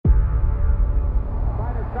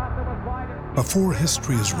Before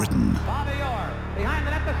history is written,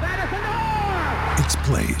 it's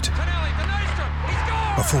played.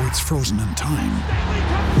 Before it's frozen in time,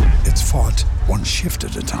 it's fought one shift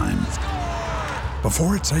at a time.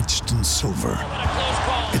 Before it's etched in silver,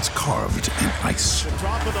 it's carved in ice.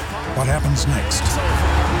 What happens next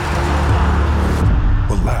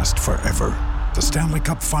will last forever. The Stanley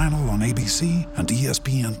Cup Final on ABC and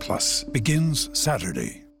ESPN Plus begins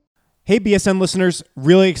Saturday. Hey BSN listeners,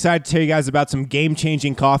 really excited to tell you guys about some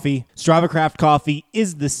game-changing coffee. Strava Craft Coffee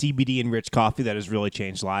is the CBD-enriched coffee that has really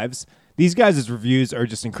changed lives. These guys' reviews are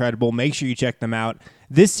just incredible. Make sure you check them out.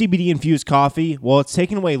 This CBD-infused coffee, well, it's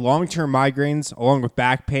taken away long-term migraines along with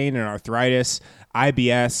back pain and arthritis,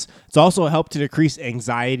 IBS. It's also helped to decrease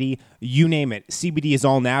anxiety. You name it. CBD is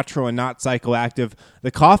all natural and not psychoactive. The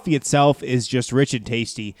coffee itself is just rich and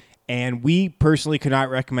tasty, and we personally could not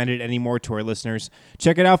recommend it anymore to our listeners.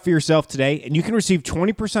 Check it out for yourself today, and you can receive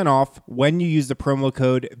 20% off when you use the promo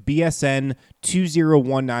code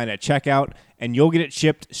BSN2019 at checkout, and you'll get it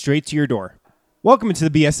shipped straight to your door. Welcome to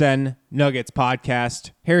the BSN Nuggets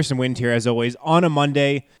Podcast. Harrison Wind here, as always, on a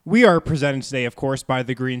Monday. We are presented today, of course, by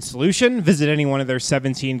The Green Solution. Visit any one of their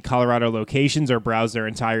 17 Colorado locations or browse their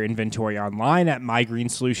entire inventory online at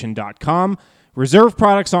mygreensolution.com. Reserve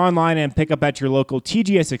products online and pick up at your local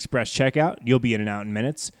TGS Express checkout. You'll be in and out in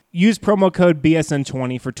minutes. Use promo code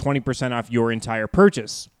BSN20 for 20% off your entire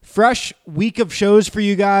purchase. Fresh week of shows for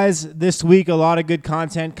you guys this week. A lot of good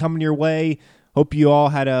content coming your way. Hope you all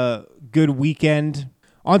had a good weekend.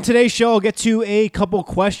 On today's show, I'll get to a couple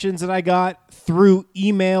questions that I got through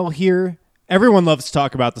email here. Everyone loves to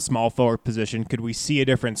talk about the small forward position. Could we see a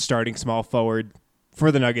different starting small forward for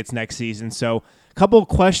the Nuggets next season? So a couple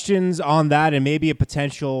questions on that and maybe a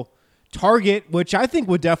potential target, which I think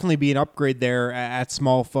would definitely be an upgrade there at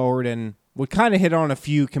small forward and would kind of hit on a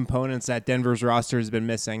few components that Denver's roster has been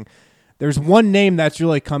missing. There's one name that's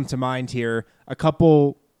really come to mind here. A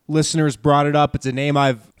couple listeners brought it up. It's a name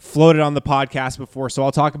I've floated on the podcast before, so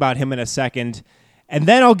I'll talk about him in a second. And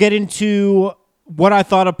then I'll get into what I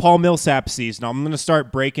thought of Paul Millsap's season. I'm going to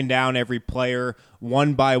start breaking down every player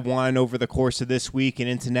one by one over the course of this week and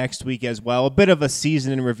into next week as well. A bit of a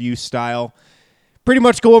season in review style. Pretty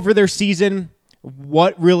much go over their season,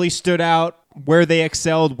 what really stood out, where they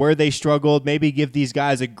excelled, where they struggled, maybe give these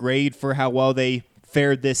guys a grade for how well they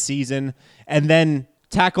fared this season, and then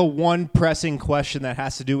tackle one pressing question that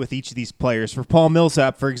has to do with each of these players. For Paul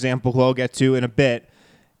Millsap, for example, who I'll get to in a bit,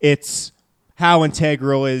 it's how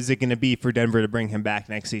integral is it going to be for Denver to bring him back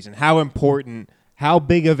next season? How important, how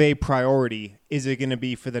big of a priority is it going to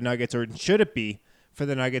be for the Nuggets, or should it be for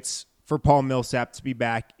the Nuggets for Paul Millsap to be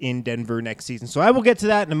back in Denver next season? So I will get to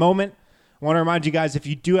that in a moment. I want to remind you guys, if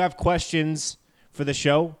you do have questions for the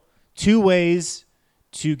show, two ways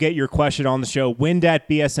to get your question on the show: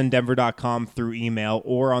 wind@bsndenver.com through email,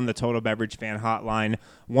 or on the Total Beverage Fan Hotline,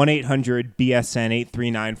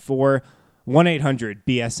 1-800-BSN-8394,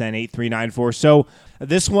 1-800-BSN-8394. So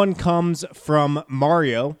this one comes from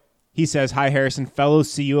Mario. He says, "Hi, Harrison, fellow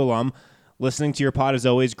CU alum. Listening to your pod is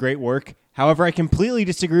always great work. However, I completely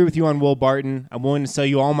disagree with you on Will Barton. I'm willing to sell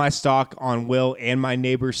you all my stock on Will and my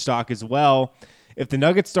neighbor's stock as well. If the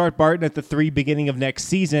Nuggets start Barton at the 3 beginning of next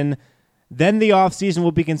season, then the offseason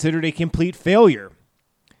will be considered a complete failure."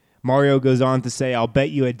 Mario goes on to say, "I'll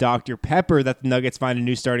bet you a Dr. Pepper that the Nuggets find a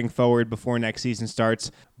new starting forward before next season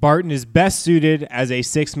starts. Barton is best suited as a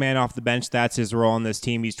sixth man off the bench. That's his role on this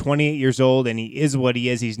team. He's 28 years old, and he is what he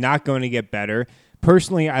is. He's not going to get better.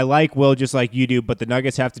 Personally, I like Will just like you do, but the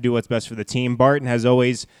Nuggets have to do what's best for the team. Barton has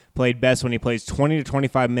always played best when he plays 20 to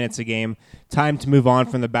 25 minutes a game. Time to move on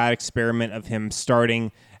from the bad experiment of him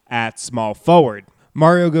starting at small forward."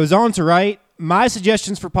 Mario goes on to write, "My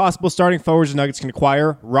suggestions for possible starting forwards the Nuggets can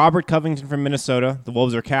acquire: Robert Covington from Minnesota. The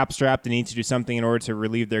Wolves are cap-strapped and need to do something in order to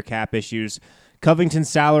relieve their cap issues. Covington's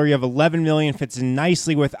salary of $11 million fits in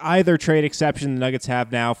nicely with either trade exception the Nuggets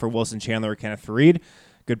have now for Wilson Chandler or Kenneth Faried."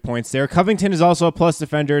 Good points there. Covington is also a plus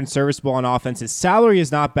defender and serviceable on offense. His salary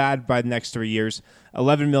is not bad by the next 3 years.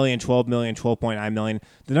 $11 million, $12 million, $12.9 million.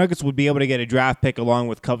 The Nuggets would be able to get a draft pick along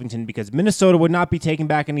with Covington because Minnesota would not be taking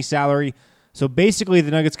back any salary. So basically,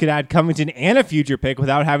 the Nuggets could add Covington and a future pick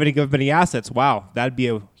without having to give up any assets. Wow, that'd be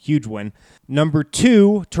a huge win. Number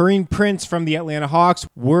 2, Taurean Prince from the Atlanta Hawks.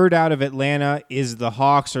 Word out of Atlanta is the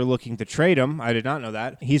Hawks are looking to trade him. I did not know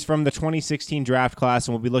that. He's from the 2016 draft class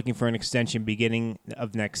and will be looking for an extension beginning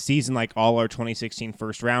of next season, like all our 2016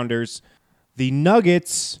 first-rounders. The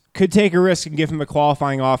Nuggets could take a risk and give him a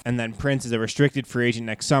qualifying offer, and then Prince is a restricted free agent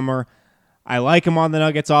next summer. I like him on the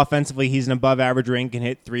Nuggets offensively. He's an above-average ring, can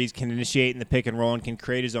hit threes, can initiate in the pick and roll, and can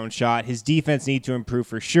create his own shot. His defense needs to improve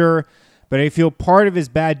for sure, But I feel part of his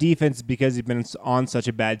bad defense is because he's been on such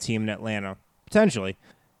a bad team in Atlanta. Potentially.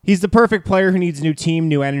 He's the perfect player who needs a new team,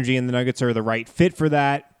 new energy, and the Nuggets are the right fit for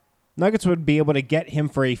that. Nuggets would be able to get him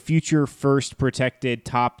for a future first protected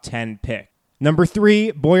top 10 pick. Number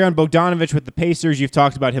 3, Bojan Bogdanovic with the Pacers. You've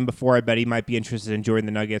talked about him before. I bet he might be interested in joining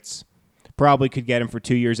the Nuggets. Probably could get him for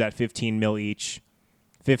 2 years at $15 million each.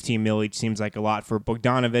 $15 million each seems like a lot for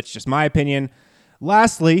Bogdanovic, just my opinion.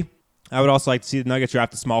 Lastly, I would also like to see the Nuggets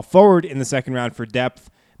draft a small forward in the second round for depth,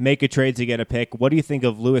 make a trade to get a pick. What do you think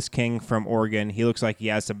of Lewis King from Oregon? He looks like he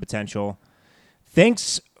has some potential.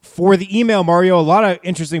 Thanks for the email, Mario. A lot of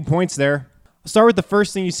interesting points there. I'll start with the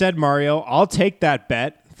first thing you said, Mario. I'll take that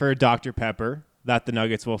bet for Dr. Pepper that the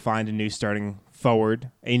Nuggets will find a new starting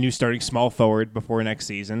forward, a new starting small forward before next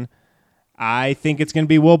season. I think it's going to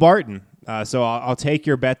be Will Barton. So I'll take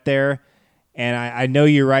your bet there. And I know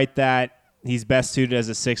you're right that he's best suited as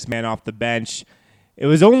a sixth man off the bench. It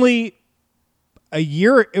was only in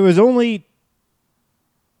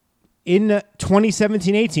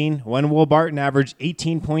 2017-18 when Will Barton averaged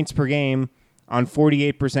 18 points per game on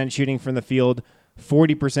 48% shooting from the field,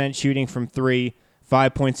 40% shooting from three,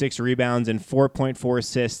 5.6 rebounds, and 4.4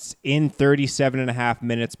 assists in 37.5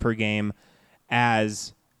 minutes per game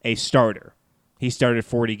as a starter. He started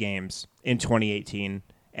 40 games in 2018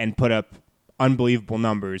 and put up unbelievable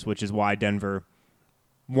numbers, which is why Denver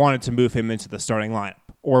wanted to move him into the starting lineup,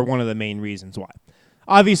 or one of the main reasons why.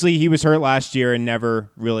 Obviously, he was hurt last year and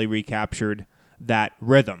never really recaptured that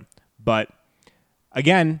rhythm. But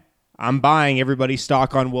again, I'm buying everybody's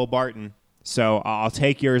stock on Will Barton. So I'll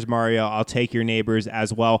take yours, Mario. I'll take your neighbors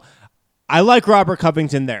as well. I like Robert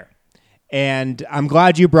Covington there. And I'm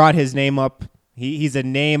glad you brought his name up. He's a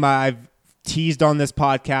name I've teased on this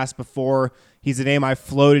podcast before. He's a name I've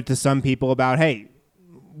floated to some people about, hey,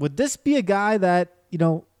 would this be a guy that,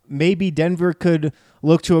 maybe Denver could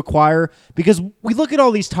look to acquire? Because we look at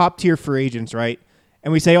all these top-tier free agents, right?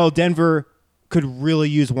 And we say, oh, Denver could really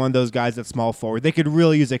use one of those guys at small forward. They could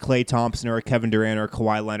really use a Klay Thompson or a Kevin Durant or a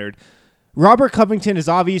Kawhi Leonard. Robert Covington is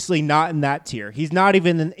obviously not in that tier. He's not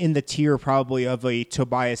even in the tier probably of a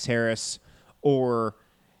Tobias Harris or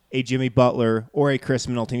a Jimmy Butler or a Chris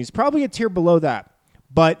Middleton. He's probably a tier below that.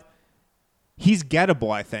 But he's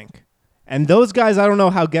gettable, I think. And those guys, I don't know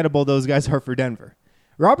how gettable those guys are for Denver.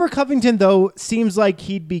 Robert Covington, though, seems like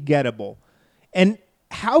he'd be gettable. And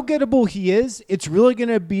how gettable he is, it's really going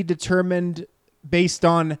to be determined based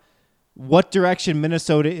on what direction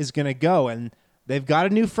Minnesota is going to go. And they've got a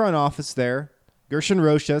new front office there. Gershon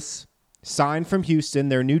Rochus signed from Houston,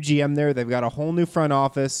 their new GM there. They've got a whole new front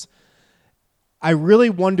office. I really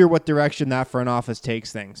wonder what direction that front office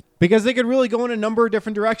takes things. Because they could really go in a number of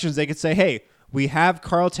different directions. They could say, hey, we have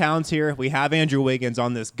Karl Towns here. We have Andrew Wiggins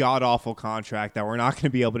on this god-awful contract that we're not going to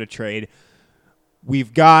be able to trade.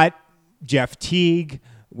 We've got Jeff Teague.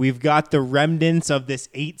 We've got the remnants of this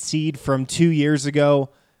 8 seed from 2 years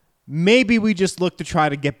ago. Maybe we just look to try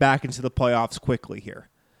to get back into the playoffs quickly here.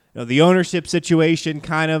 The ownership situation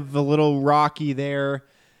kind of a little rocky there.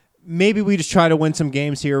 Maybe we just try to win some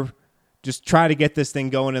games here. Just try to get this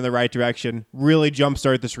thing going in the right direction. Really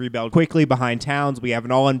jumpstart this rebuild quickly behind Towns. We have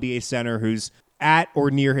an all-NBA center who's at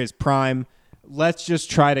or near his prime. Let's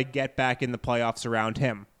just try to get back in the playoffs around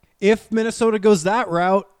him. If Minnesota goes that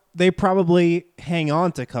route, they probably hang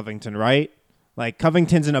on to Covington, right? Like,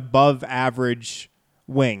 Covington's an above-average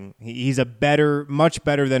wing. He's a much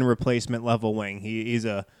better than replacement level wing. He's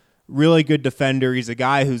a really good defender. He's a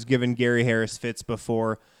guy who's given Gary Harris fits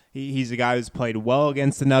before. He's a guy who's played well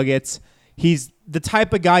against the Nuggets. He's the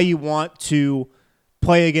type of guy you want to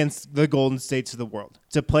play against the Golden States of the world,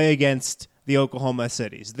 to play against the Oklahoma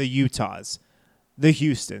Cities, the Utahs, the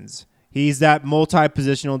Houstons. He's that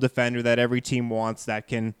multi-positional defender that every team wants that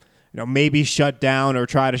can, maybe shut down or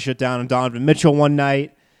try to shut down Donovan Mitchell one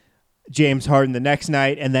night, James Harden the next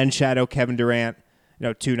night, and then shadow Kevin Durant,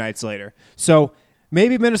 2 nights later. So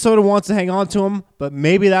maybe Minnesota wants to hang on to him, but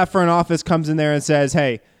maybe that front office comes in there and says,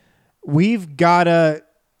 hey, we've got to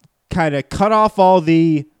kind of cut off all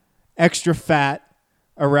the extra fat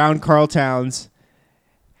around Karl Towns,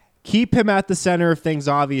 keep him at the center of things,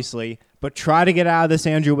 obviously, but try to get out of this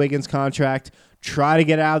Andrew Wiggins contract, try to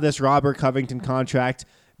get out of this Robert Covington contract,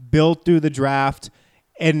 build through the draft,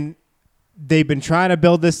 and they've been trying to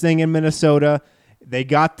build this thing in Minnesota. They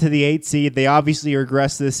got to the 8 seed. They obviously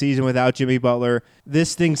regressed this season without Jimmy Butler.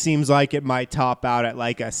 This thing seems like it might top out at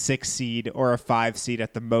like a 6 seed or a 5 seed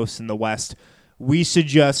at the most in the West. We should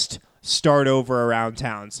just start over around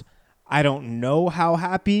Towns. I don't know how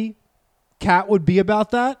happy Cat would be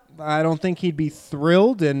about that. I don't think he'd be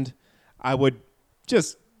thrilled, and I would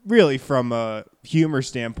just really, from a humor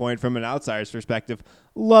standpoint, from an outsider's perspective,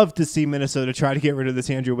 love to see Minnesota try to get rid of this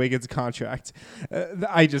Andrew Wiggins contract.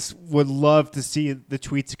 I just would love to see the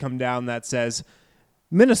tweets come down that says,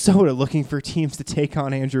 Minnesota looking for teams to take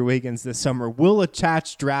on Andrew Wiggins this summer will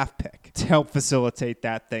attach draft pick to help facilitate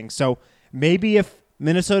that thing. So maybe if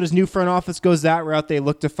Minnesota's new front office goes that route, they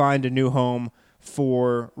look to find a new home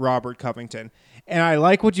for Robert Covington. And I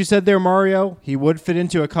like what you said there, Mario. He would fit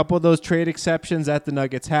into a couple of those trade exceptions that the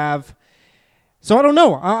Nuggets have. So I don't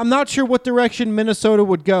know. I'm not sure what direction Minnesota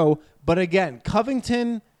would go. But again,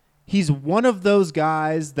 Covington, he's one of those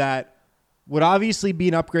guys that would obviously be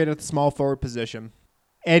an upgrade at the small forward position.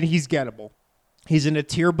 And he's gettable. He's in a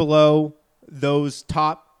tier below those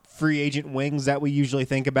top free agent wings that we usually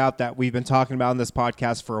think about that we've been talking about in this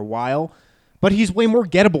podcast for a while. But he's way more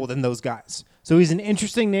gettable than those guys. So he's an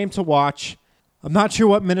interesting name to watch. I'm not sure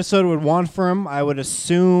what Minnesota would want for him. I would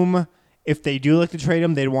assume if they do look to trade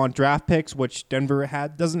him, they'd want draft picks, which Denver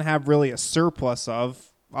doesn't have really a surplus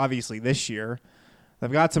of, obviously, this year.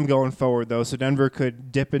 They've got some going forward, though, so Denver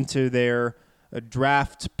could dip into their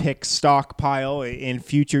draft pick stockpile in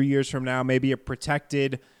future years from now, maybe a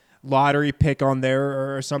protected lottery pick on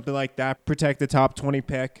there or something like that, protect the top 20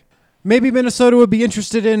 pick. Maybe Minnesota would be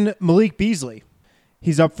interested in Malik Beasley.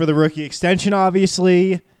 He's up for the rookie extension,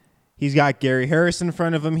 obviously. He's got Gary Harris in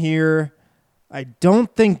front of him here. I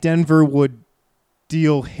don't think Denver would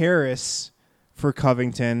deal Harris for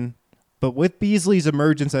Covington, but with Beasley's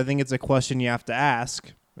emergence, I think it's a question you have to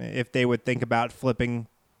ask if they would think about flipping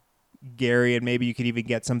Gary, and maybe you could even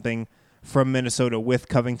get something from Minnesota with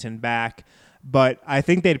Covington back. But I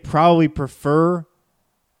think they'd probably prefer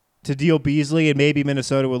to deal Beasley, and maybe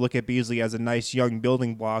Minnesota would look at Beasley as a nice young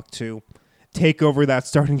building block to take over that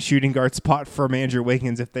starting shooting guard spot from Andrew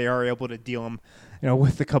Wiggins if they are able to deal him,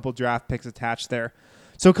 with a couple draft picks attached there.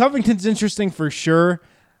 So Covington's interesting for sure.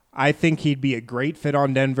 I think he'd be a great fit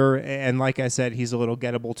on Denver, and like I said, he's a little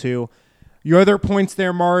gettable too. Your other points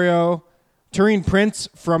there, Mario. Taurean Prince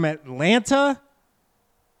from Atlanta,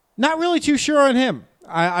 not really too sure on him.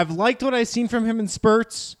 I've liked what I've seen from him in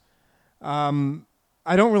spurts. I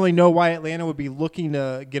don't really know why Atlanta would be looking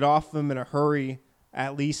to get off him in a hurry,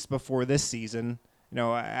 at least before this season.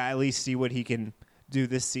 At least see what he can do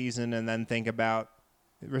this season and then think about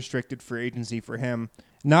restricted free agency for him.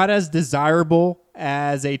 Not as desirable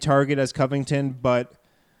as a target as Covington, but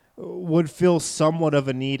would fill somewhat of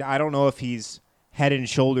a need. I don't know if he's head and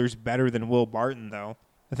shoulders better than Will Barton, though.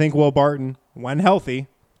 I think Will Barton, when healthy,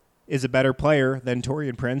 is a better player than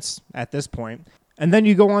Taurean Prince at this point. And then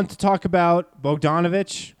you go on to talk about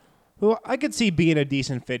Bogdanović, who I could see being a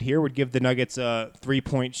decent fit here, would give the Nuggets a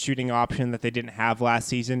three-point shooting option that they didn't have last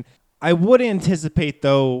season. I would anticipate,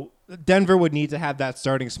 though, Denver would need to have that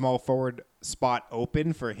starting small forward spot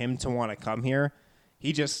open for him to want to come here.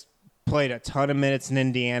 He just played a ton of minutes in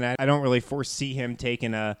Indiana. I don't really foresee him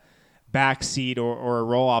taking a backseat or a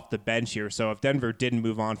roll off the bench here. So if Denver didn't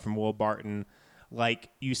move on from Will Barton, like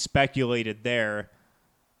you speculated there,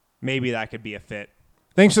 maybe that could be a fit.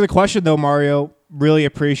 Thanks for the question, though, Mario. Really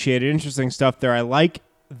appreciate it. Interesting stuff there. I like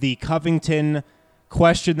the Covington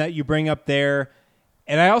question that you bring up there.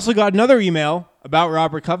 And I also got another email about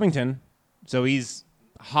Robert Covington. So he's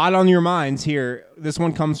hot on your minds here. This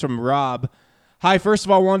one comes from Rob. Hi, first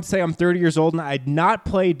of all, I want to say I'm 30 years old and I had not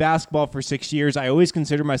played basketball for 6 years. I always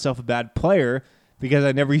considered myself a bad player because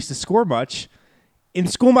I never used to score much. In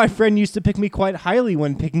school, my friend used to pick me quite highly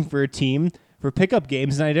when picking for a team for pickup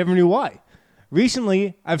games, and I never knew why.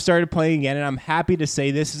 Recently, I've started playing again, and I'm happy to say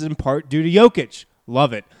this is in part due to Jokic.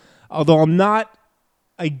 Love it. Although I'm not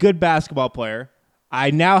a good basketball player, I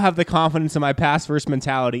now have the confidence in my pass-first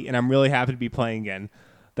mentality, and I'm really happy to be playing again.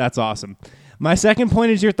 That's awesome. My second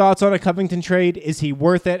point is your thoughts on a Covington trade. Is he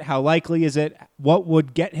worth it? How likely is it? What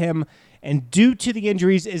would get him? And due to the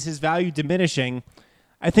injuries, is his value diminishing?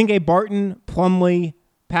 I think a Barton-Plumlee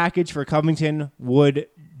package for Covington would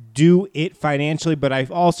do it financially, but I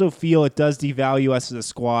also feel it does devalue us as a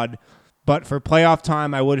squad. But for playoff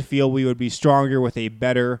time, I would feel we would be stronger with a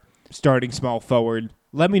better starting small forward.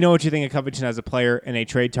 Let me know what you think of Covington as a player and a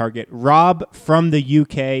trade target. Rob from the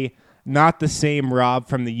UK, not the same Rob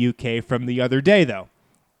from the UK from the other day, though.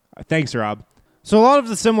 Thanks, Rob. So a lot of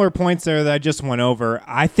the similar points there that I just went over,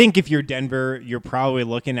 I think if you're Denver, you're probably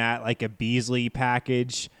looking at like a Beasley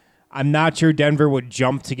package. I'm not sure Denver would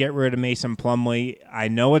jump to get rid of Mason Plumlee. I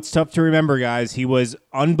know it's tough to remember, guys. He was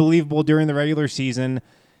unbelievable during the regular season,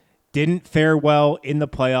 didn't fare well in the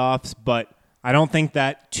playoffs, but I don't think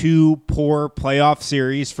that two poor playoff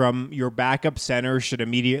series from your backup center should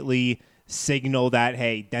immediately signal that,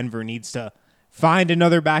 hey, Denver needs to find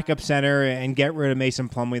another backup center and get rid of Mason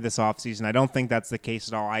Plumlee this offseason. I don't think that's the case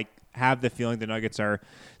at all. have the feeling the Nuggets are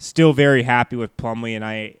still very happy with Plumlee, and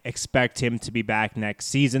I expect him to be back next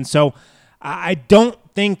season. So I don't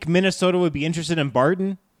think Minnesota would be interested in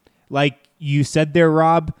Barton. Like you said there,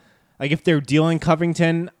 Rob, like if they're dealing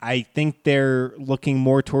Covington, I think they're looking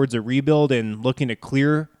more towards a rebuild and looking to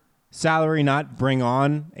clear salary, not bring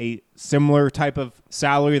on a similar type of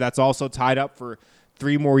salary that's also tied up for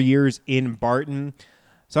 3 more years in Barton.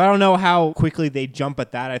 So I don't know how quickly they jump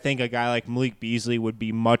at that. I think a guy like Malik Beasley would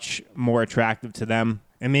be much more attractive to them.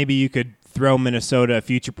 And maybe you could throw Minnesota a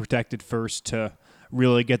future protected first to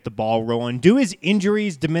really get the ball rolling. Do his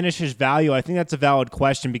injuries diminish his value? I think that's a valid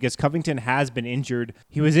question because Covington has been injured.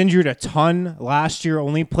 He was injured a ton last year,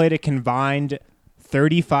 only played a combined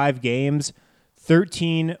 35 games,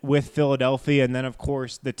 13 with Philadelphia. And then, of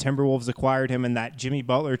course, the Timberwolves acquired him in that Jimmy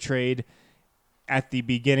Butler trade at the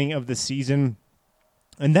beginning of the season.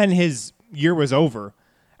 And then his year was over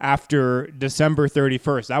after December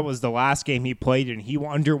 31st. That was the last game he played, and he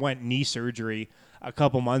underwent knee surgery a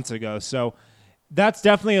couple months ago. So that's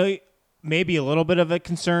definitely maybe a little bit of a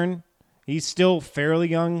concern. He's still fairly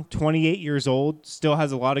young, 28 years old, still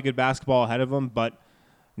has a lot of good basketball ahead of him, but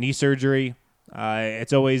knee surgery,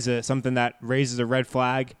 it's always something that raises a red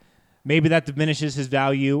flag. Maybe that diminishes his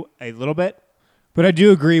value a little bit, but I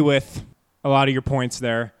do agree with a lot of your points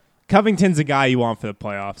there. Covington's a guy you want for the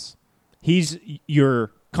playoffs. He's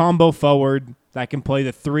your combo forward that can play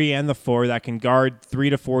the 3 and the 4, that can guard 3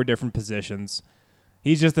 to 4 different positions.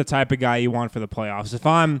 He's just the type of guy you want for the playoffs. If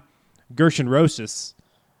I'm Gershon Rosas,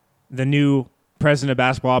 the new president of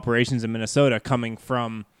basketball operations in Minnesota coming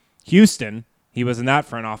from Houston, he was in that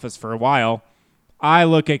front office for a while, I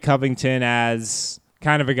look at Covington as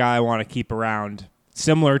kind of a guy I want to keep around,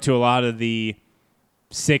 similar to a lot of the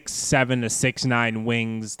 6'7" to 6'9"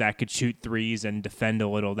 wings that could shoot threes and defend a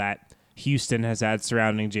little that Houston has had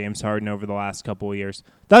surrounding James Harden over the last couple of years.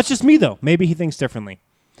 That's just me, though. Maybe he thinks differently.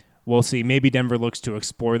 We'll see. Maybe Denver looks to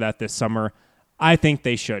explore that this summer. I think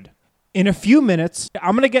they should. In a few minutes,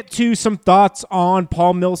 I'm going to get to some thoughts on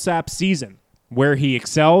Paul Millsap's season, where he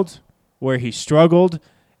excelled, where he struggled,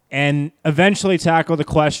 and eventually tackle the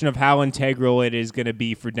question of how integral it is going to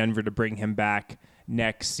be for Denver to bring him back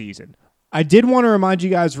next season. I did want to remind you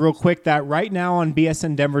guys real quick that right now on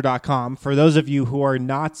bsndenver.com, for those of you who are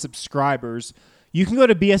not subscribers, you can go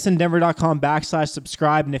to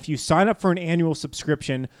bsndenver.com/subscribe, and if you sign up for an annual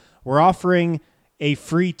subscription, we're offering a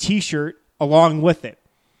free t-shirt along with it.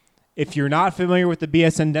 If you're not familiar with the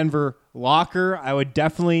BSN Denver locker, I would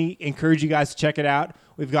definitely encourage you guys to check it out.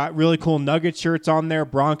 We've got really cool Nuggets shirts on there,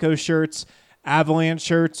 Broncos shirts, Avalanche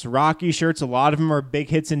shirts, Rocky shirts. A lot of them are big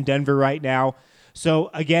hits in Denver right now. So,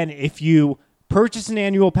 again, if you purchase an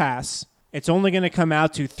annual pass, it's only going to come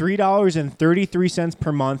out to $3.33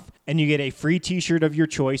 per month, and you get a free t-shirt of your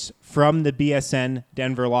choice from the BSN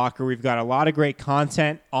Denver locker. We've got a lot of great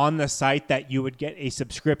content on the site that you would get a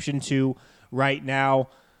subscription to right now.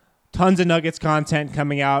 Tons of Nuggets content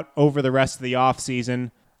coming out over the rest of the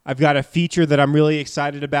offseason. I've got a feature that I'm really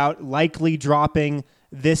excited about, likely dropping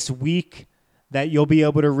this week, that you'll be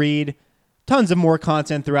able to read. Tons of more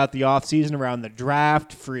content throughout the offseason around the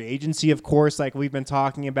draft, free agency, of course, like we've been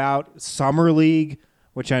talking about, Summer League,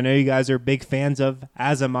 which I know you guys are big fans of,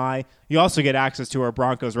 as am I. You also get access to our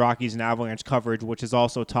Broncos, Rockies, and Avalanche coverage, which is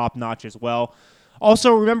also top-notch as well.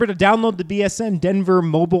 Also, remember to download the BSN Denver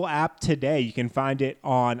mobile app today. You can find it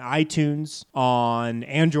on iTunes, on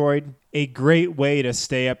Android. A great way to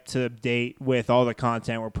stay up to date with all the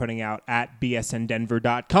content we're putting out at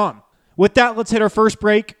bsndenver.com. With that, let's hit our first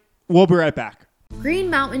break. We'll be right back. Green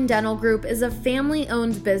Mountain Dental Group is a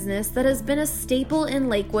family-owned business that has been a staple in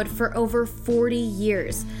Lakewood for over 40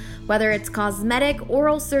 years. Whether it's cosmetic,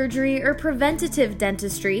 oral surgery, or preventative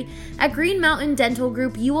dentistry, at Green Mountain Dental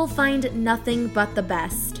Group you will find nothing but the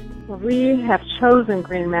best. We have chosen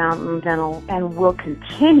Green Mountain Dental and will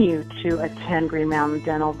continue to attend Green Mountain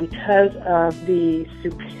Dental because of the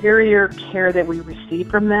superior care that we receive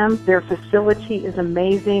from them. Their facility is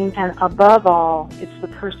amazing, and above all, it's the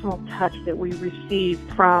personal touch that we receive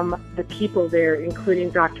from the people there,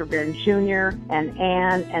 including Dr. Ben Jr. and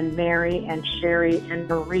Ann and Mary and Sherry and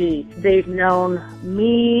Marie. They've known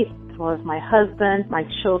me as well as my husband, my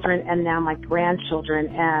children, and now my grandchildren,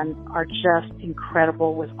 and are just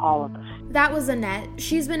incredible with all of us. That was Annette.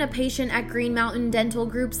 She's been a patient at Green Mountain Dental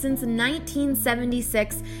Group since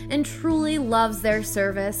 1976 and truly loves their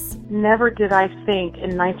service. Never did I think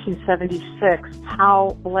in 1976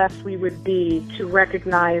 how blessed we would be to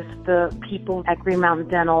recognize the people at Green Mountain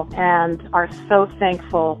Dental, and are so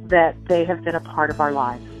thankful that they have been a part of our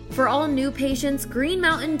lives. For all new patients, Green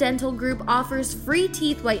Mountain Dental Group offers free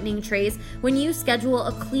teeth whitening trays when you schedule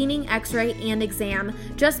a cleaning, x-ray, and exam.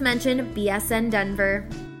 Just mention BSN Denver.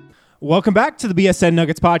 Welcome back to the BSN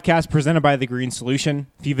Nuggets Podcast presented by The Green Solution.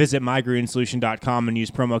 If you visit mygreensolution.com and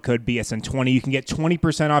use promo code BSN20, you can get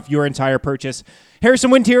 20% off your entire purchase.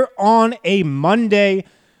 Harrison Wind here on a Monday.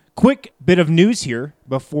 Quick bit of news here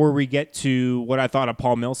before we get to what I thought of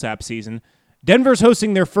Paul Millsap season. Denver's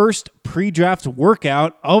hosting their first pre-draft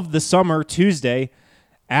workout of the summer Tuesday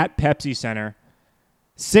at Pepsi Center.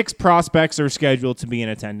 6 prospects are scheduled to be in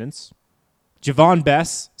attendance. Javon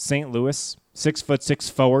Bess, St. Louis,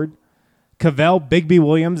 6'6" forward. Cavell Bigby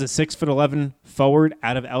Williams, a 6'11" forward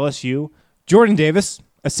out of LSU. Jordan Davis,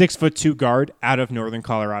 a 6'2" guard out of Northern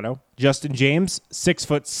Colorado. Justin James,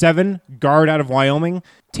 6'7" guard out of Wyoming.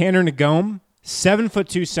 Tanner Ngom,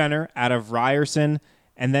 7'2" center out of Ryerson.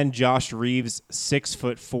 And then Josh Reeves,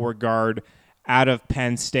 6'4" guard out of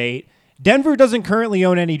Penn State. Denver doesn't currently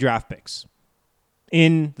own any draft picks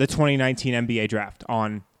in the 2019 NBA draft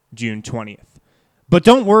on June 20th. But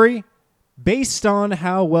don't worry, based on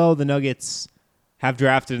how well the Nuggets have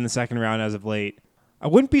drafted in the second round as of late, I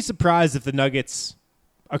wouldn't be surprised if the Nuggets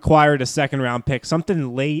acquired a second-round pick,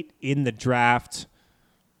 something late in the draft,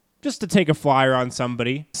 just to take a flyer on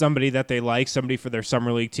somebody that they like, somebody for their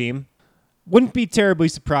summer league team. Wouldn't be terribly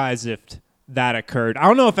surprised if that occurred. I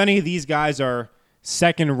don't know if any of these guys are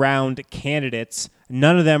second-round candidates.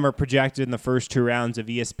 None of them are projected in the first 2 rounds of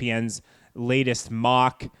ESPN's latest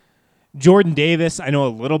mock. Jordan Davis, I know a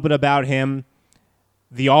little bit about him.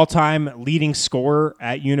 The all-time leading scorer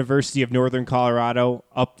at University of Northern Colorado,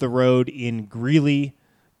 up the road in Greeley,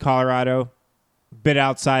 Colorado, a bit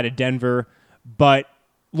outside of Denver. But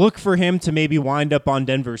look for him to maybe wind up on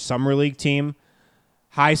Denver's summer league team.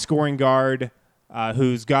 High-scoring guard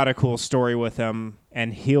who's got a cool story with him,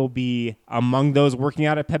 and he'll be among those working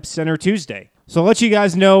out at Pepsi Center Tuesday. So I'll let you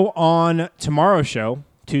guys know on tomorrow's show,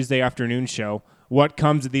 Tuesday afternoon show, what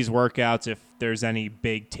comes of these workouts, if there's any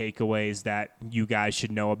big takeaways that you guys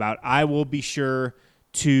should know about. I will be sure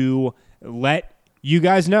to let you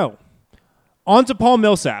guys know. On to Paul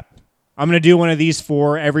Millsap. I'm going to do one of these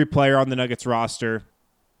for every player on the Nuggets roster,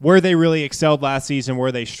 where they really excelled last season,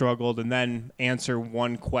 where they struggled, and then answer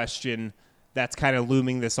one question that's kind of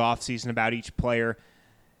looming this offseason about each player.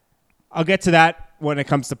 I'll get to that when it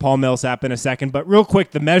comes to Paul Millsap in a second, but real quick,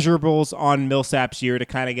 the measurables on Millsap's year to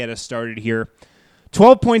kind of get us started here.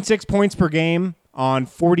 12.6 points per game on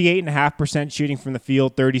 48.5% shooting from the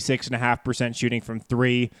field, 36.5% shooting from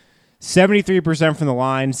 3, 73% from the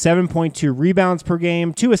line, 7.2 rebounds per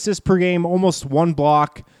game, 2 assists per game, almost 1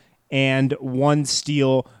 block, and 1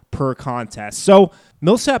 steal per contest. So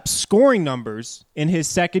Millsap's scoring numbers in his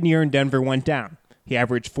second year in Denver went down. He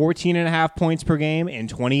averaged 14.5 points per game in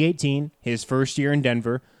 2018, his first year in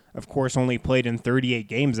Denver. Of course, only played in 38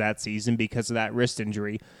 games that season because of that wrist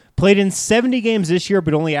injury. Played in 70 games this year,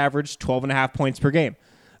 but only averaged 12.5 points per game.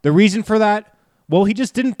 The reason for that? Well, he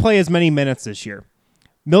just didn't play as many minutes this year.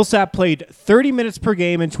 Millsap played 30 minutes per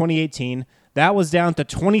game in 2018. That was down to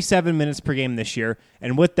 27 minutes per game this year.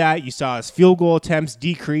 And with that, you saw his field goal attempts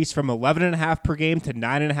decrease from 11.5 per game to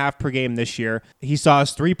 9.5 per game this year. He saw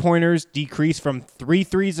his three-pointers decrease from 3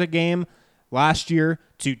 threes a game last year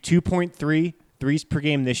to 2.3 threes per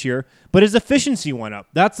game this year. But his efficiency went up.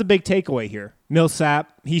 That's the big takeaway here.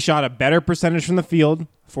 Millsap, he shot a better percentage from the field,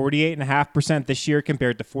 48.5% this year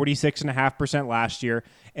compared to 46.5% last year,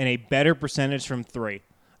 and a better percentage from 3.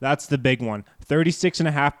 That's the big one.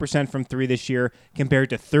 36.5% from 3 this year compared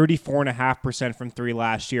to 34.5% from 3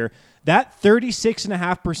 last year. That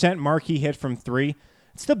 36.5% mark he hit from 3,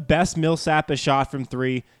 it's the best Millsap has shot from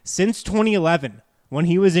 3 since 2011 when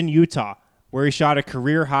he was in Utah, where he shot a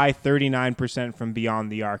career-high 39% from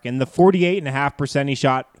beyond the arc. And the 48.5% he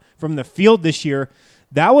shot from the field this year,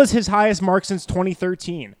 that was his highest mark since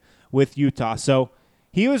 2013 with Utah. So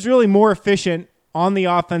he was really more efficient on the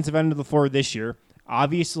offensive end of the floor this year.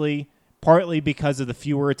 Obviously, partly because of the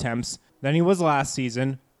fewer attempts than he was last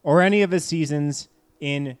season or any of his seasons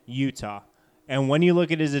in Utah. And when you look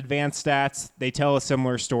at his advanced stats, they tell a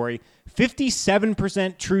similar story.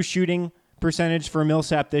 57% true shooting percentage for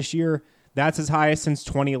Millsap this year. That's his highest since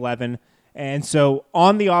 2011. And so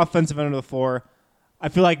on the offensive end of the floor, I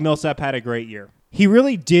feel like Millsap had a great year. He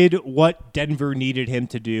really did what Denver needed him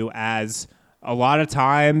to do, as a lot of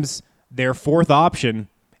times their fourth option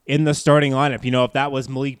in the starting lineup. You know, if that was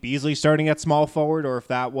Malik Beasley starting at small forward or if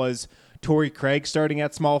that was Torrey Craig starting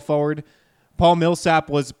at small forward, Paul Millsap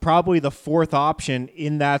was probably the fourth option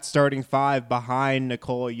in that starting 5 behind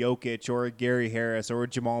Nikola Jokic or Gary Harris or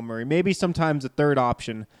Jamal Murray, maybe sometimes a third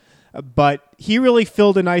option But he really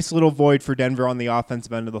filled a nice little void for Denver on the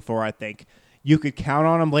offensive end of the floor, I think. You could count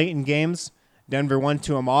on him late in games. Denver went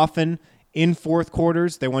to him often in fourth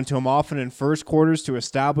quarters. They went to him often in first quarters to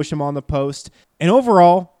establish him on the post. And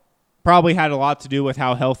overall, probably had a lot to do with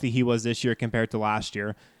how healthy he was this year compared to last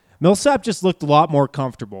year. Millsap just looked a lot more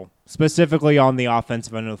comfortable, specifically on the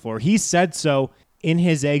offensive end of the floor. He said so in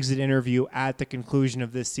his exit interview at the conclusion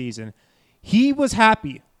of this season. He was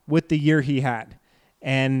happy with the year he had,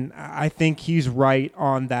 and I think he's right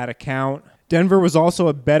on that account. Denver was also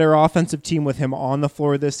a better offensive team with him on the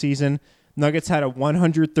floor this season. Nuggets had a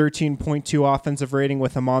 113.2 offensive rating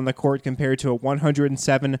with him on the court compared to a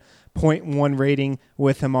 107.1 rating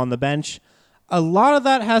with him on the bench. A lot of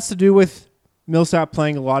that has to do with Millsap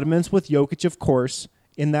playing a lot of minutes with Jokic, of course,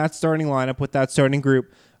 in that starting lineup with that starting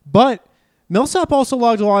group. But Millsap also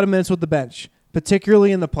logged a lot of minutes with the bench,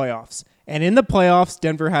 particularly in the playoffs. And in the playoffs,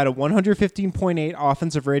 Denver had a 115.8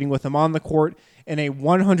 offensive rating with him on the court and a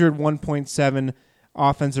 101.7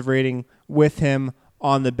 offensive rating with him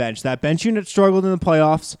on the bench. That bench unit struggled in the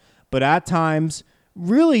playoffs, but at times,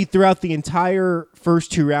 really throughout the entire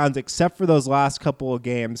first two rounds, except for those last couple of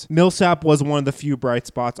games, Millsap was one of the few bright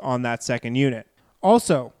spots on that second unit.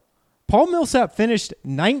 Also, Paul Millsap finished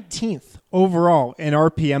 19th overall in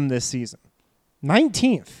RPM this season.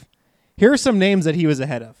 19th. Here are some names that he was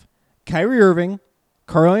ahead of: Kyrie Irving,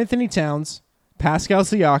 Karl Anthony Towns, Pascal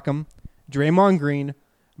Siakam, Draymond Green,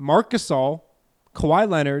 Marc Gasol, Kawhi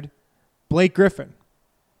Leonard, Blake Griffin.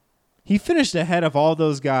 He finished ahead of all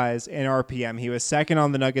those guys in RPM. He was second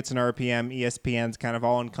on the Nuggets in RPM, ESPN's kind of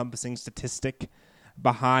all-encompassing statistic,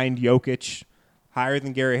 behind Jokic, higher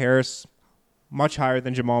than Gary Harris, much higher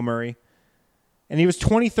than Jamal Murray. And he was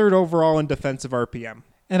 23rd overall in defensive RPM.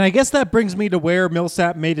 And I guess that brings me to where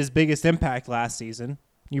Millsap made his biggest impact last season.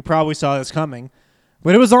 You probably saw this coming,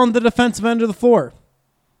 but it was on the defensive end of the floor.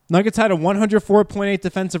 Nuggets had a 104.8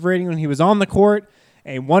 defensive rating when he was on the court,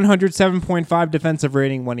 a 107.5 defensive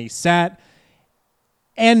rating when he sat.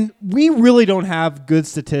 And we really don't have good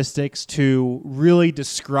statistics to really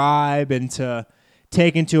describe and to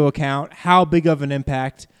take into account how big of an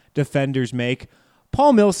impact defenders make.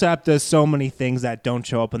 Paul Millsap does so many things that don't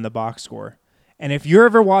show up in the box score. And if you're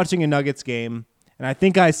ever watching a Nuggets game, and I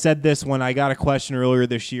think I said this when I got a question earlier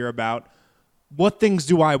this year about what things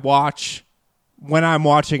do I watch when I'm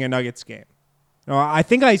watching a Nuggets game. I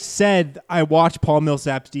think I said I watch Paul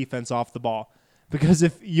Millsap's defense off the ball, because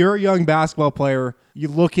if you're a young basketball player,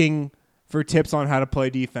 you're looking for tips on how to play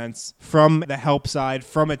defense from the help side,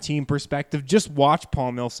 from a team perspective, just watch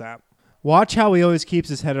Paul Millsap. Watch how he always keeps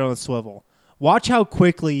his head on a swivel. Watch how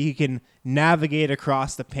quickly he can navigate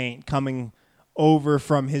across the paint, coming over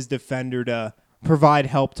from his defender to provide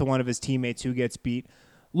help to one of his teammates who gets beat.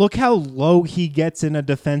 Look how low he gets in a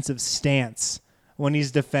defensive stance when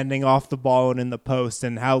he's defending off the ball and in the post,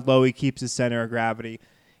 and how low he keeps his center of gravity.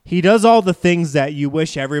 He does all the things that you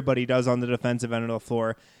wish everybody does on the defensive end of the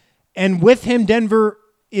floor. And with him, Denver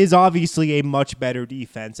is obviously a much better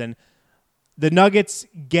defense. And the Nuggets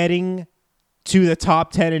getting to the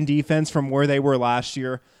top 10 in defense from where they were last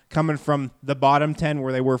year, coming from the bottom 10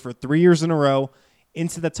 where they were for 3 years in a row,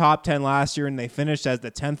 into the top 10 last year, and they finished as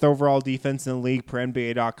the 10th overall defense in the league per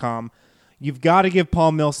NBA.com. You've got to give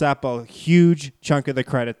Paul Millsap a huge chunk of the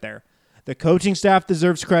credit there. The coaching staff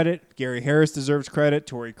deserves credit. Gary Harris deserves credit.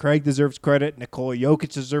 Torrey Craig deserves credit. Nikola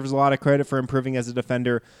Jokic deserves a lot of credit for improving as a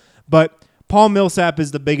defender. But Paul Millsap is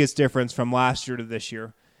the biggest difference from last year to this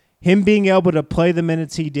year. Him being able to play the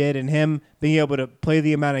minutes he did, and him being able to play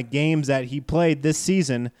the amount of games that he played this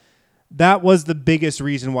season, that was the biggest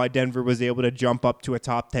reason why Denver was able to jump up to a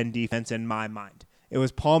top 10 defense in my mind. It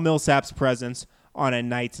was Paul Millsap's presence on a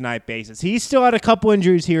night-to-night basis. He still had a couple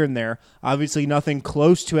injuries here and there. Obviously nothing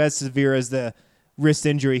close to as severe as the wrist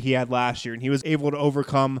injury he had last year, and he was able to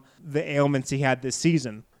overcome the ailments he had this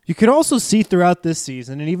season. You can also see throughout this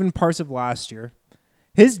season, and even parts of last year,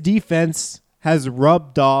 his defense has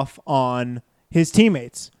rubbed off on his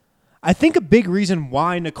teammates. I think a big reason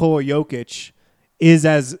why Nikola Jokic is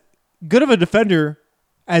as good of a defender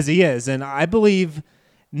as he is, and I believe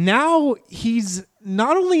now he's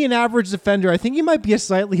not only an average defender, I think he might be a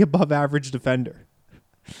slightly above average defender.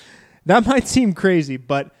 That might seem crazy,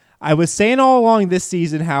 but I was saying all along this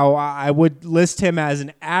season how I would list him as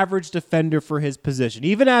an average defender for his position.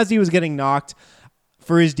 Even as he was getting knocked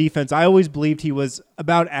for his defense, I always believed he was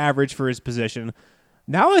about average for his position.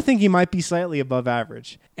 Now I think he might be slightly above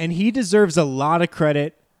average, and he deserves a lot of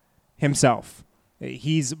credit himself.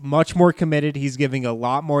 He's much more committed. He's giving a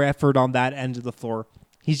lot more effort on that end of the floor.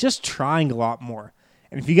 He's just trying a lot more.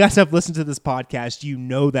 And if you guys have listened to this podcast, you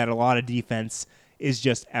know that a lot of defense is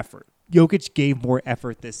just effort. Jokic gave more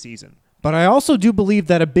effort this season. But I also do believe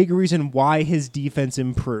that a big reason why his defense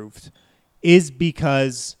improved is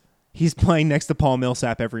because he's playing next to Paul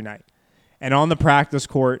Millsap every night. And on the practice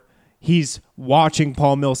court, he's watching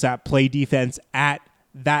Paul Millsap play defense at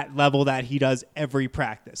that level that he does every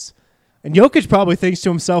practice. And Jokic probably thinks to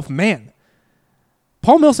himself, man,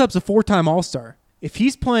 Paul Millsap's a 4-time All-Star. If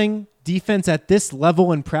he's playing defense at this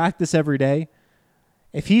level in practice every day,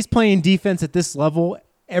 if he's playing defense at this level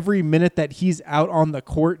every minute that he's out on the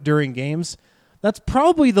court during games, that's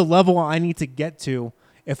probably the level I need to get to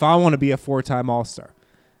if I want to be a 4-time All-Star.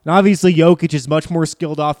 And obviously, Jokic is much more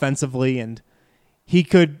skilled offensively, and he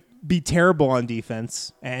could be terrible on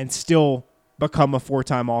defense and still become a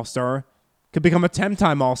 4-time All-Star, could become a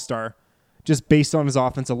 10-time All-Star just based on his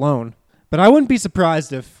offense alone. But I wouldn't be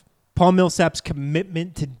surprised if Paul Millsap's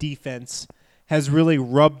commitment to defense has really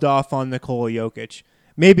rubbed off on Nikola Jokic.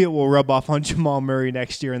 Maybe it will rub off on Jamal Murray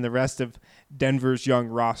next year and the rest of Denver's young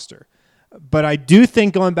roster. But I do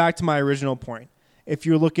think, going back to my original point, if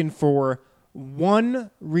you're looking for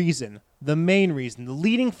one reason, the main reason, the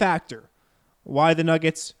leading factor why the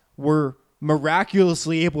Nuggets were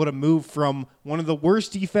miraculously able to move from one of the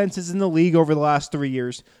worst defenses in the league over the last 3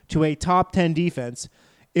 years to a top 10 defense,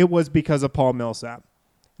 it was because of Paul Millsap.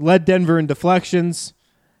 Led Denver in deflections,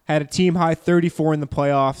 had a team-high 34 in the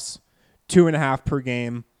playoffs, 2.5 per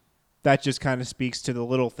game. That just kind of speaks to the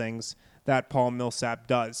little things that Paul Millsap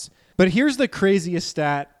does. But here's the craziest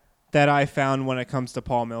stat that I found when it comes to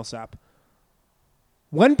Paul Millsap.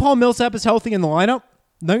 When Paul Millsap is healthy in the lineup,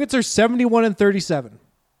 Nuggets are 71-37.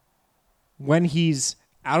 When he's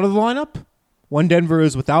out of the lineup, when Denver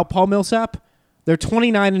is without Paul Millsap, they're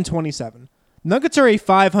 29-27. Nuggets are a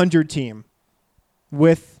 500 team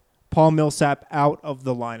with Paul Millsap out of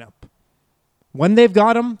the lineup. When they've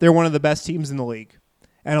got him, they're one of the best teams in the league.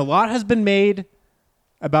 And a lot has been made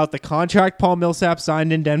about the contract Paul Millsap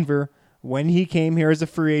signed in Denver when he came here as a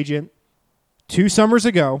free agent 2 summers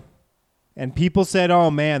ago. And people said, oh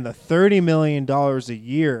man, the $30 million a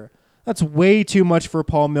year, that's way too much for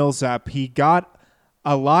Paul Millsap. He got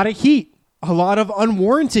a lot of heat, a lot of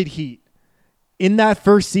unwarranted heat in that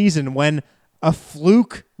first season when a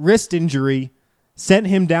fluke wrist injury sent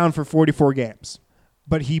him down for 44 games.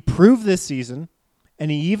 But he proved this season,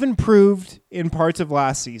 and he even proved in parts of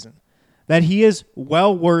last season, that he is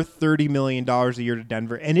well worth $30 million a year to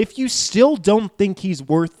Denver. And if you still don't think he's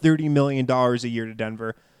worth $30 million a year to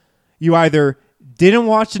Denver, you either didn't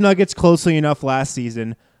watch the Nuggets closely enough last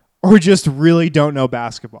season or just really don't know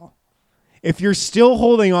basketball. If you're still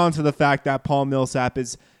holding on to the fact that Paul Millsap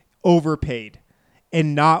is overpaid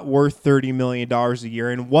and not worth $30 million a year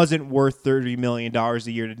and wasn't worth $30 million a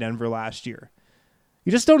year to Denver last year,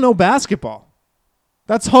 you just don't know basketball.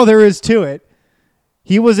 That's all there is to it.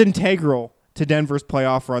 He was integral to Denver's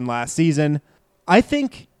playoff run last season. I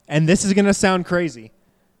think, and this is going to sound crazy,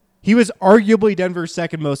 he was arguably Denver's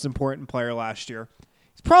second most important player last year.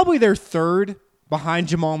 He's probably their third behind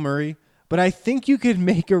Jamal Murray, but I think you could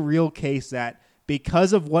make a real case that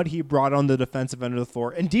because of what he brought on the defensive end of the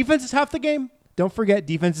floor, and defense is half the game. Don't forget,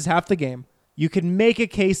 defense is half the game. You can make a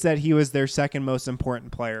case that he was their second most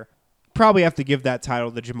important player. Probably have to give that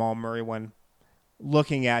title to Jamal Murray when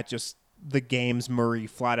looking at just the games Murray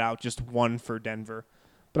flat out just won for Denver.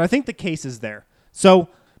 But I think the case is there. So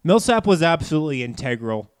Millsap was absolutely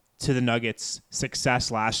integral to the Nuggets'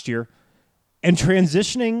 success last year. And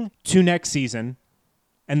transitioning to next season,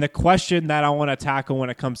 and the question that I want to tackle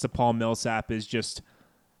when it comes to Paul Millsap is just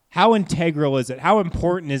how integral is it? How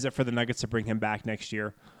important is it for the Nuggets to bring him back next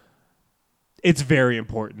year? It's very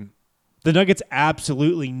important. The Nuggets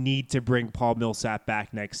absolutely need to bring Paul Millsap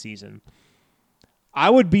back next season. I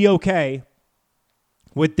would be okay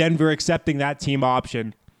with Denver accepting that team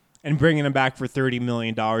option and bringing him back for $30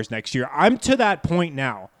 million next year. I'm to that point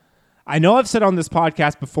now. I know I've said on this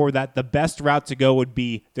podcast before that the best route to go would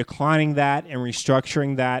be declining that and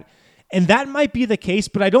restructuring that. And that might be the case,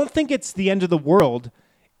 but I don't think it's the end of the world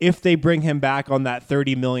if they bring him back on that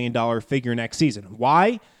 $30 million figure next season.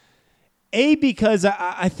 Why? Because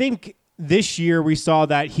I think this year we saw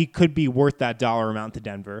that he could be worth that dollar amount to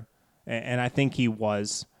Denver. And I think he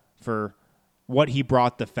was for what he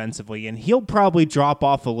brought defensively. And he'll probably drop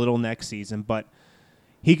off a little next season, but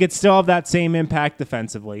he could still have that same impact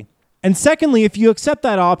defensively. And secondly, if you accept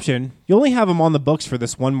that option, you only have him on the books for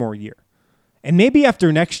this one more year. And maybe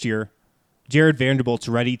after next year, Jared Vanderbilt's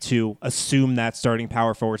ready to assume that starting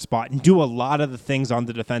power forward spot and do a lot of the things on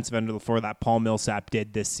the defensive end of the floor that Paul Millsap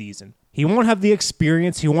did this season. He won't have the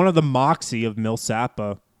experience. He won't have the moxie of Millsap,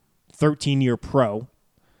 a 13-year pro,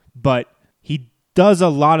 but he does a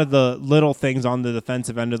lot of the little things on the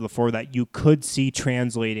defensive end of the floor that you could see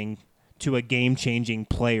translating to a game-changing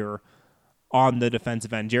player on the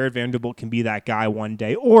defensive end. Jared Vanderbilt can be that guy one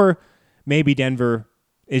day, or maybe Denver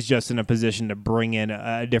is just in a position to bring in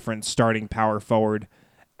a different starting power forward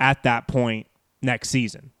at that point next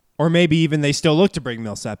season. Or maybe even they still look to bring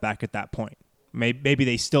Millsap back at that point. Maybe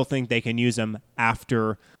they still think they can use him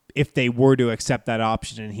after, if they were to accept that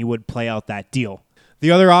option and he would play out that deal.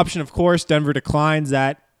 The other option, of course, Denver declines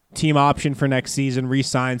that team option for next season,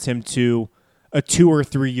 re-signs him to a 2 or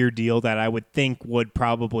 3 year deal that I would think would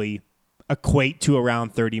probably equate to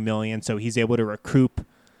around $30 million. So he's able to recoup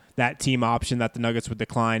that team option that the Nuggets would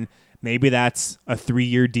decline. Maybe that's a 3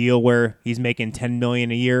 year deal where he's making $10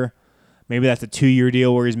 million a year. Maybe that's a 2 year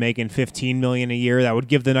deal where he's making $15 million a year. That would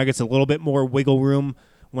give the Nuggets a little bit more wiggle room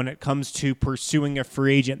when it comes to pursuing a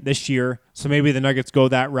free agent this year. So maybe the Nuggets go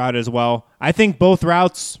that route as well. I think both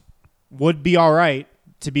routes would be all right,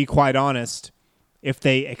 to be quite honest. If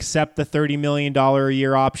they accept the $30 million a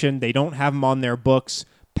year option, they don't have him on their books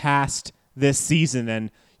past this season.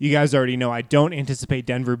 And you guys already know I don't anticipate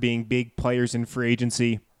Denver being big players in free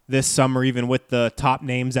agency this summer, even with the top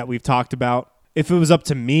names that we've talked about. If it was up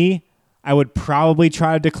to me, I would probably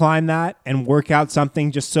try to decline that and work out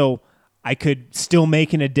something just so I could still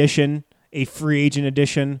make an addition, a free agent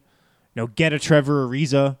addition. Get a Trevor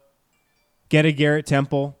Ariza, get a Garrett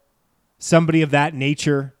Temple, somebody of that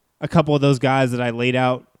nature. A couple of those guys that I laid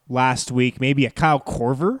out last week, maybe a Kyle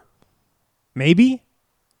Korver, maybe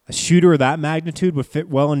a shooter of that magnitude would fit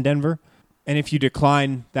well in Denver. And if you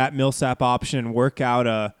decline that Millsap option and work out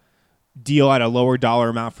a deal at a lower dollar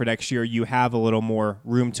amount for next year, you have a little more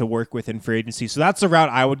room to work with in free agency. So that's the route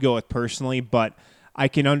I would go with personally, but I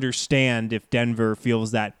can understand if Denver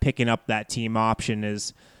feels that picking up that team option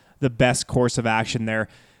is the best course of action there.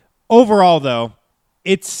 Overall, though,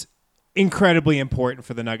 it's incredibly important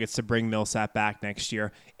for the Nuggets to bring Millsap back next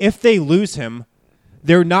year. If they lose him,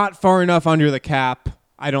 they're not far enough under the cap,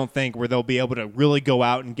 I don't think, where they'll be able to really go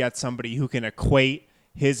out and get somebody who can equate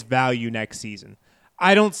his value next season.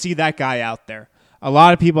 I don't see that guy out there. A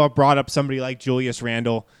lot of people have brought up somebody like Julius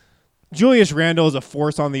Randle. Julius Randle is a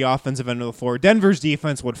force on the offensive end of the floor. Denver's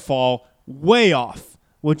defense would fall way off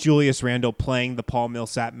with Julius Randle playing the Paul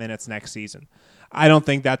Millsap minutes next season. I don't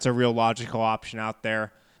think that's a real logical option out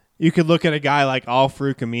there. You could look at a guy like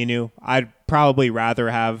Al-Farouq Aminu. I'd probably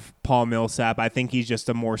rather have Paul Millsap. I think he's just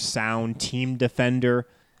a more sound team defender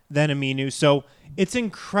than Aminu. So it's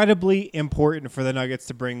incredibly important for the Nuggets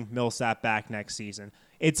to bring Millsap back next season.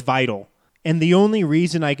 It's vital. And the only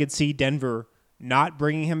reason I could see Denver not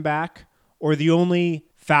bringing him back, or the only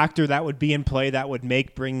factor that would be in play that would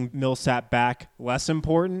make bringing Millsap back less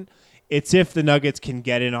important, it's if the Nuggets can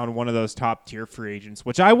get in on one of those top-tier free agents,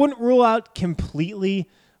 which I wouldn't rule out completely,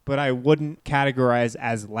 but I wouldn't categorize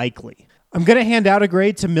as likely. I'm going to hand out a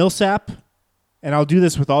grade to Millsap, and I'll do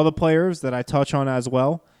this with all the players that I touch on as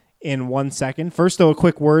well in 1 second. First, though, a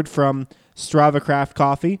quick word from Strava Craft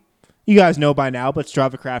Coffee. You guys know by now, but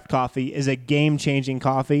Strava Craft Coffee is a game-changing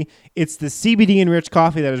coffee. It's the CBD-enriched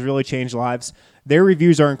coffee that has really changed lives. Their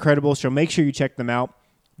reviews are incredible, so make sure you check them out.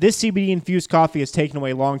 This CBD-infused coffee has taken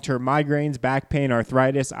away long-term migraines, back pain,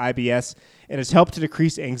 arthritis, IBS, and has helped to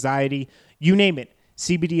decrease anxiety. You name it.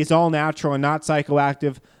 CBD is all natural and not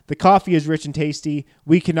psychoactive. The coffee is rich and tasty.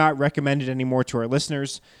 We cannot recommend it anymore to our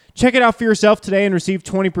listeners. Check it out for yourself today and receive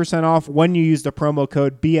 20% off when you use the promo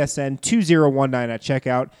code BSN2019 at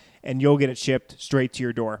checkout, and you'll get it shipped straight to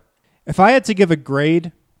your door. If I had to give a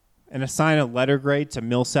grade and assign a letter grade to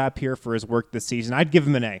Millsap here for his work this season, I'd give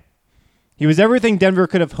him an A. He was everything Denver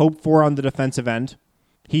could have hoped for on the defensive end.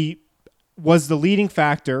 He was the leading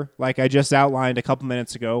factor, like I just outlined a couple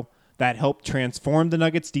minutes ago, that helped transform the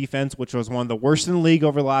Nuggets defense, which was one of the worst in the league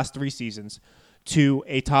over the last 3 seasons, to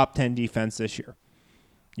a top 10 defense this year.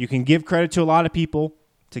 You can give credit to a lot of people,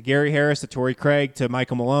 to Gary Harris, to Torrey Craig, to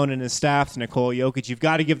Michael Malone and his staff, to Nikola Jokic. You've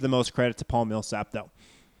got to give the most credit to Paul Millsap, though.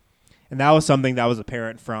 And that was something that was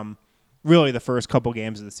apparent from really the first couple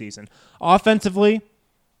games of the season. Offensively,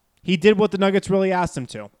 he did what the Nuggets really asked him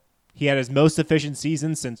to. He had his most efficient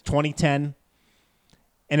season since 2010.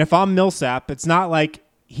 And if I'm Millsap, it's not like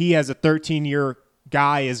he, as a 13-year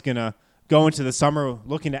guy, is going to go into the summer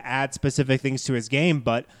looking to add specific things to his game.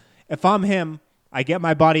 But if I'm him, I get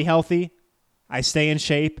my body healthy, I stay in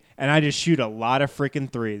shape, and I just shoot a lot of freaking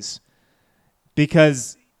threes.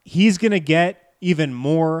 Because he's going to get even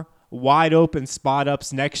more wide-open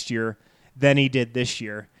spot-ups next year than he did this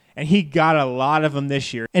year. And he got a lot of them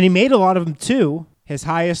this year. And he made a lot of them, too. His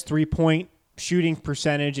highest three-point shooting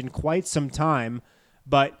percentage in quite some time.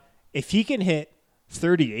 But if he can hit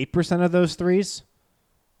 38% of those threes,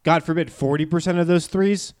 God forbid 40% of those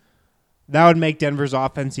threes, that would make Denver's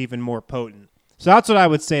offense even more potent. So that's what I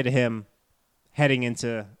would say to him heading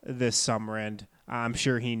into this summer, and I'm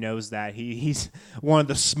sure he knows that. He's one of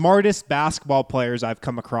the smartest basketball players I've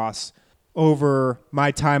come across over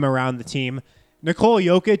my time around the team. Nikola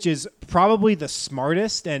Jokic is probably the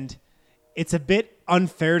smartest, and it's a bit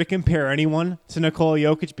unfair to compare anyone to Nikola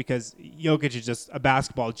Jokic because Jokic is just a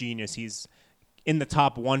basketball genius. He's in the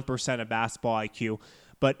top 1% of basketball IQ.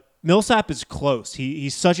 But Millsap is close.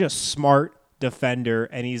 He's such a smart defender,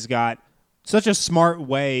 and he's got such a smart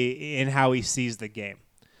way in how he sees the game.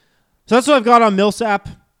 So that's what I've got on Millsap.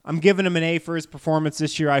 I'm giving him an A for his performance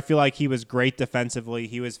this year. I feel like he was great defensively.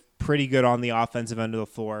 He was pretty good on the offensive end of the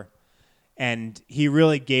floor. And he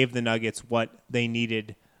really gave the Nuggets what they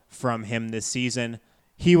needed from him this season.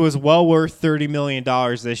 He was well worth $30 million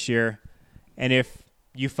this year. And if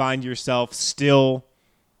you find yourself still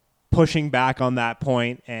pushing back on that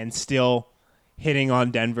point and still hitting on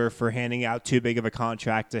Denver for handing out too big of a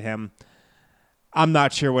contract to him, I'm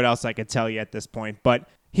not sure what else I could tell you at this point. But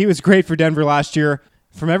he was great for Denver last year.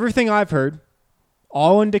 From everything I've heard,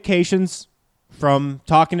 all indications from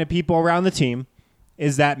talking to people around the team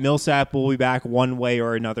is that Millsap will be back one way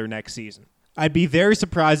or another next season. I'd be very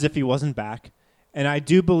surprised if he wasn't back, and I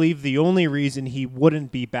do believe the only reason he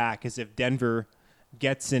wouldn't be back is if Denver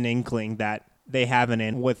gets an inkling that they have an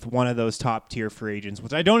in with one of those top-tier free agents,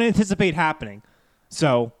 which I don't anticipate happening.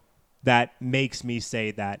 So that makes me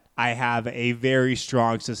say that I have a very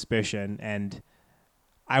strong suspicion, and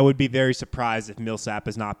I would be very surprised if Millsap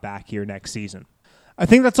is not back here next season. I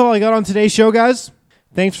think that's all I got on today's show, guys.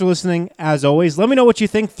 Thanks for listening. As always, let me know what you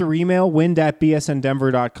think through email,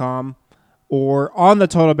 wind@bsndenver.com, or on the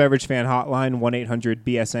Total Beverage Fan Hotline,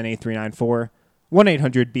 1-800-BSN-8394,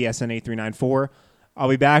 1-800-BSN-8394. I'll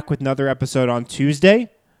be back with another episode on Tuesday.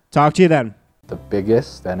 Talk to you then. The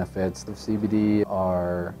biggest benefits of CBD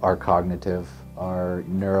are cognitive, are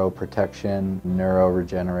neuroprotection,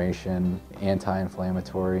 neuroregeneration,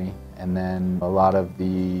 anti-inflammatory, and then a lot of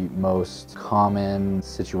the most common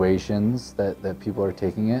situations that people are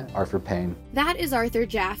taking it are for pain. That is Arthur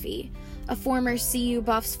Jaffe, a former CU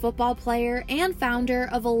Buffs football player and founder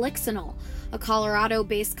of Elixinol, a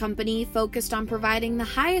Colorado-based company focused on providing the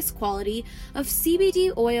highest quality of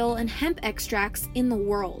CBD oil and hemp extracts in the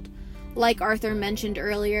world. Like Arthur mentioned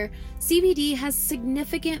earlier, CBD has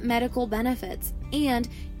significant medical benefits and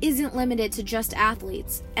isn't limited to just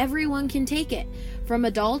athletes. Everyone can take it, from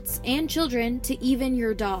adults and children to even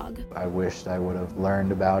your dog. I wished I would have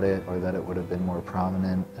learned about it, or that it would have been more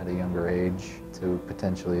prominent at a younger age to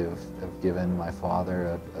potentially have given my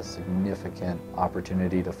father a significant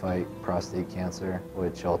opportunity to fight prostate cancer,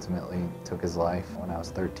 which ultimately took his life when I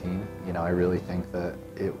was 13. I really think that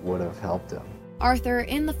it would have helped him. Arthur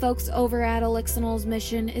and the folks over at Elixinol's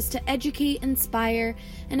mission is to educate, inspire,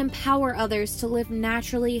 and empower others to live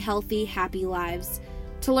naturally healthy, happy lives.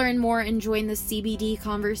 To learn more and join the CBD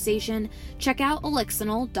conversation, check out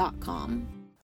elixinol.com.